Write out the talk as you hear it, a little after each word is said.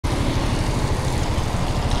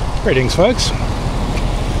Greetings, folks.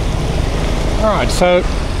 Alright, so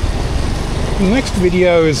the next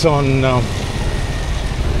video is on, I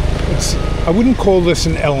wouldn't call this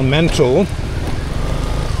an elemental,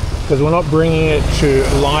 because we're not bringing it to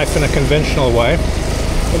life in a conventional way.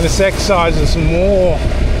 But this exercise is more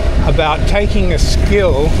about taking a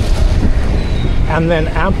skill and then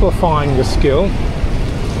amplifying the skill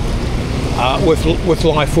with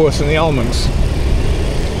life force and the elements.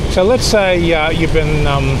 So let's say you've been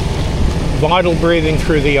vital breathing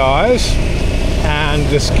through the eyes, and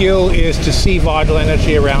the skill is to see vital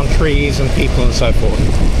energy around trees and people and so forth.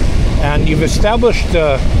 And you've established,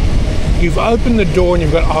 you've opened the door and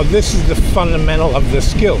you've got, oh, this is the fundamental of the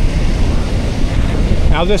skill.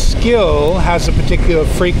 Now this skill has a particular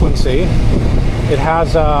frequency. It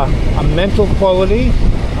has a mental quality,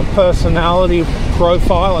 a personality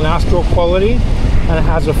profile, an astral quality, and it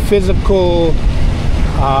has a physical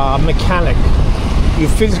mechanic. You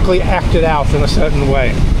physically act it out in a certain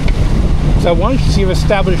way. So once you've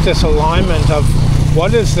established this alignment of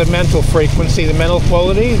what is the mental frequency, the mental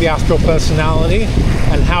quality, the astral personality,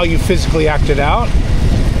 and how you physically act it out.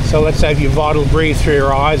 So let's say if you vital breathe through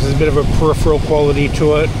your eyes, there's a bit of a peripheral quality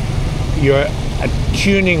to it. You're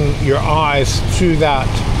attuning your eyes to that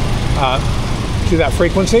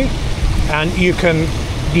frequency, and you can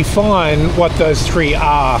define what those three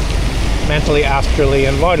are: mentally, astrally,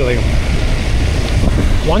 and vitally.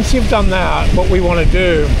 Once you've done that, what we want to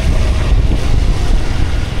do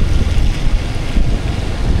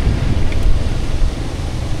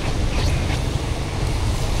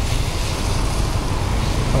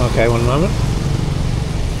okay, one moment.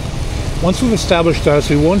 Once we've established those,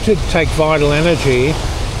 we want to take vital energy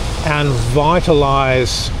and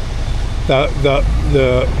vitalize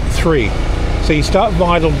the three. So you start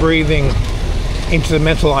vital breathing into the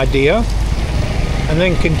mental idea, and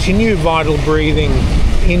then continue vital breathing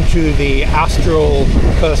into the astral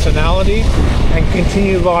personality, and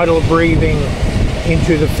continue vital breathing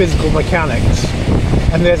into the physical mechanics.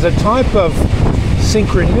 And there's a type of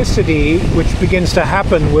synchronicity which begins to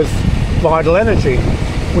happen with vital energy.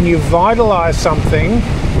 When you vitalize something,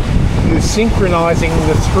 you're synchronizing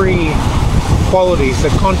the three qualities: the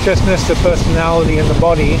consciousness, the personality, and the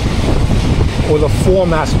body, or the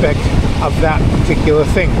form aspect of that particular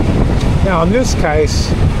thing. Now in this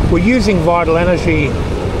case, we're using vital energy.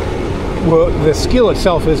 Well, the skill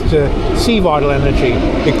itself is to see vital energy.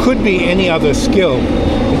 It could be any other skill.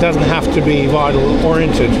 It doesn't have to be vital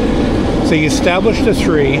oriented. So you establish the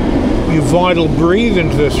three, you vital breathe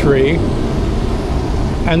into the three,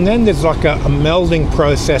 and then there's like a melding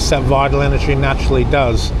process that vital energy naturally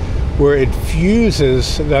does, where it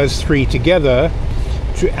fuses those three together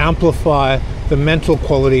to amplify the mental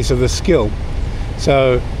qualities of the skill.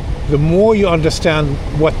 So the more you understand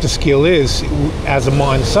what the skill is as a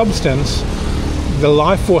mind substance, the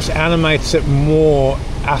life force animates it more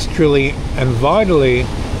astrally and vitally,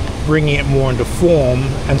 bringing it more into form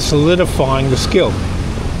and solidifying the skill.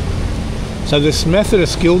 So this method of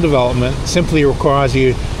skill development simply requires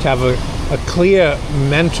you to have a clear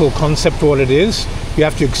mental concept of what it is. You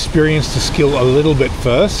have to experience the skill a little bit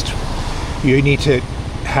first. You need to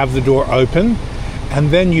have the door open, and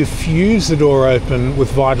then you fuse the door open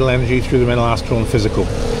with vital energy through the mental, astral, and physical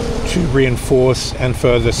to reinforce and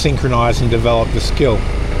further synchronize and develop the skill.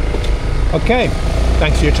 Okay,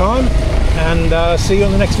 thanks for your time, and see you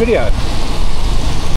on the next video.